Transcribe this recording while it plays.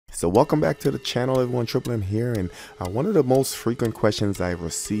So welcome back to the channel, everyone. Triple M here, and one of the most frequent questions I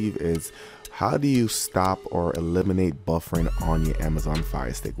receive is, how do you stop or eliminate buffering on your Amazon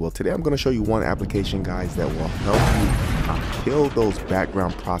FireStick? Well, today I'm going to show you one application, guys, that will help you kill those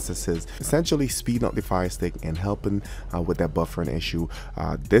background processes, essentially speeding up the FireStick and helping with that buffering issue.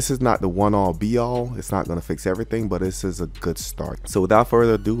 This is not the one-all be-all. It's not going to fix everything, but this is a good start. So without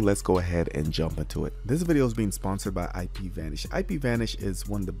further ado, let's go ahead and jump into it. This video is being sponsored by IPVanish. IPVanish is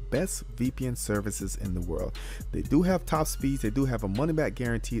one of the best VPN services in the world. They do have top speeds, they do have a money-back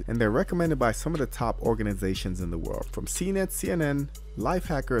guarantee, and they're recommended by some of the top organizations in the world, from CNET, CNN,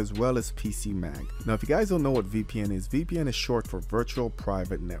 Lifehacker, as well as PC Mag. Now, if you guys don't know what VPN is short for Virtual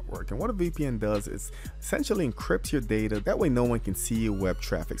Private Network. And what a VPN does is essentially encrypts your data. That way no one can see your web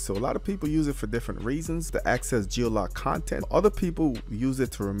traffic. So a lot of people use it for different reasons, to access geolocked content. Other people use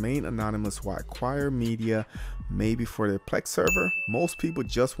it to remain anonymous while acquire media, maybe for their Plex server. Most people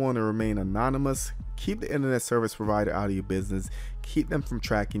just want to remain anonymous, keep the internet service provider out of your business, keep them from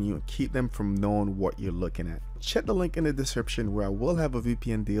tracking you, and keep them from knowing what you're looking at. Check the link in the description where I will have a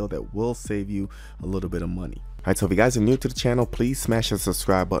VPN deal that will save you a little bit of money. Alright, so if you guys are new to the channel, please smash the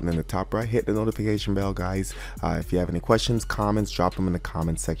subscribe button in the top right, hit the notification bell, guys. If you have any questions, comments, drop them in the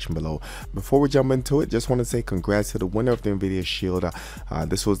comment section below. Before we jump into it, just want to say congrats to the winner of the NVIDIA Shield.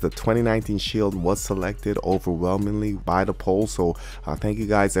 This was the 2019 Shield, was selected overwhelmingly by the poll, so thank you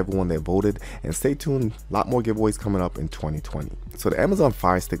guys, everyone that voted, and stay tuned, a lot more giveaways coming up in 2020. So the Amazon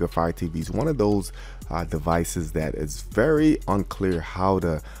Fire Stick or Fire TV is one of those devices that is very unclear how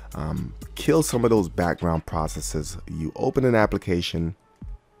to kill some of those background processes. You open an application,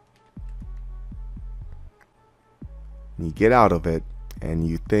 you get out of it, and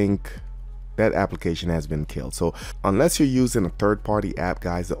you think that application has been killed. So unless you're using a third-party app,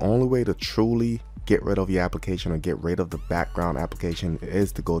 guys, the only way to truly get rid of your application or get rid of the background application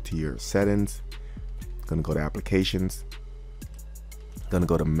is to go to your settings, gonna go to applications, gonna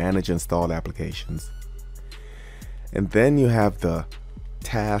go to manage installed applications, and then you have the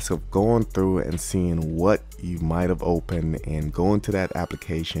task of going through and seeing what you might have opened and going to that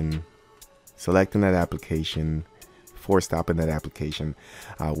application, selecting that application, force stopping that application,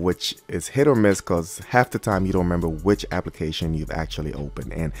 which is hit or miss because half the time you don't remember which application you've actually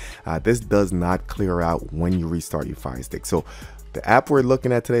opened, and this does not clear out when you restart your Fire Stick. So the app we're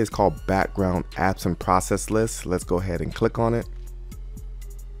looking at today is called Background Apps and Process List. Let's go ahead and click on it.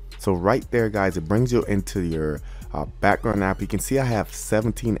 So right there, guys, it brings you into your background app. You can see I have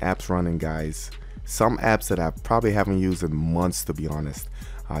 17 apps running, guys. Some apps that I probably haven't used in months, to be honest.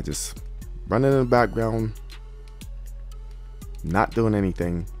 Just running in the background, not doing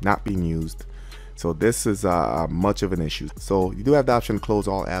anything, not being used. So this is much of an issue. So you do have the option to close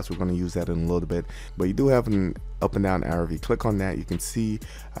all apps. We're going to use that in a little bit, but you do have an up and down arrow. If you click on that, you can see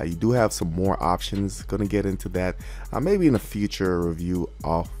you do have some more options. Going to get into that maybe in a future review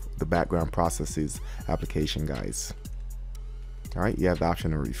of the background processes application, guys. All right, you have the option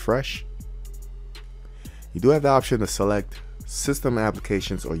to refresh. You do have the option to select system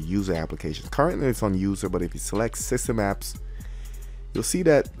applications or user applications. Currently it's on user, but if you select system apps, you'll see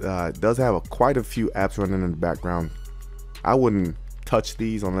that it does have quite a few apps running in the background. I wouldn't touch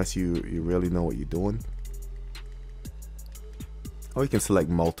these unless you really know what you're doing. Or you can select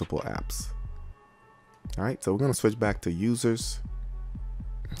multiple apps. All right, so we're going to switch back to users.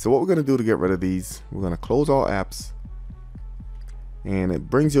 So what we're going to do to get rid of these, we're going to close all apps, and it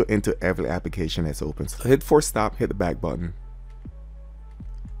brings you into every application that's open. So hit force stop, hit the back button.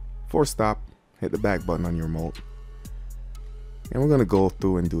 Force stop, hit the back button on your remote. And we're going to go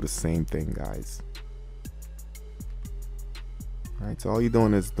through and do the same thing, guys. All right, so all you're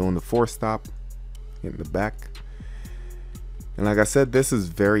doing is doing the force stop, hitting the back. And like I said, this is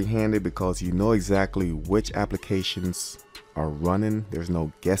very handy because you know exactly which applications are running. There's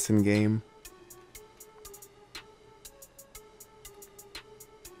no guessing game.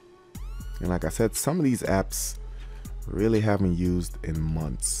 And like I said, some of these apps really haven't used in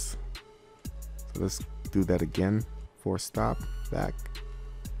months. So let's do that again. Force stop, back.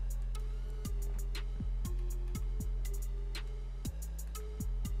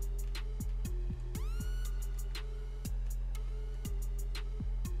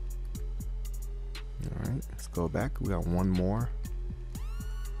 All right, let's go back. We got one more.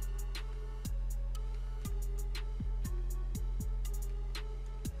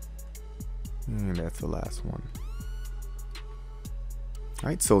 And that's the last one. All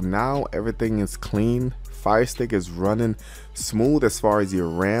right, so now everything is clean, FireStick is running smooth as far as your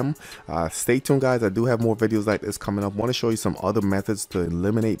RAM. Stay tuned, guys. I do have more videos like this coming up. I want to show you some other methods to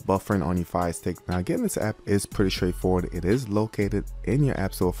eliminate buffering on your FireStick. Now again, this app is pretty straightforward. It is located in your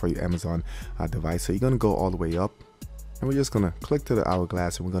app store for your Amazon device. So you're going to go all the way up, and we're just going to click to the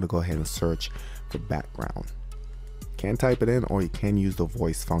hourglass, and we're going to go ahead and search for background. You can type it in, or you can use the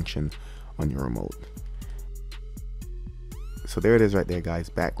voice function on your remote. So there it is right there, guys.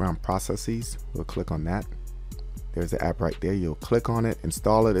 Background processes. We'll click on that. There's the app right there. You'll click on it,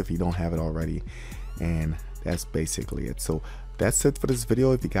 install it if you don't have it already, and that's basically it. So that's it for this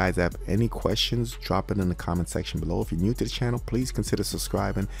video. If you guys have any questions, drop it in the comment section below. If you're new to the channel, please consider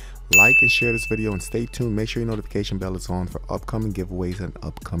subscribing, like and share this video, and stay tuned. Make sure your notification bell is on for upcoming giveaways and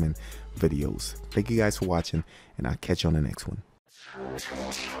upcoming videos. Thank you guys for watching, and I'll catch you on the next one.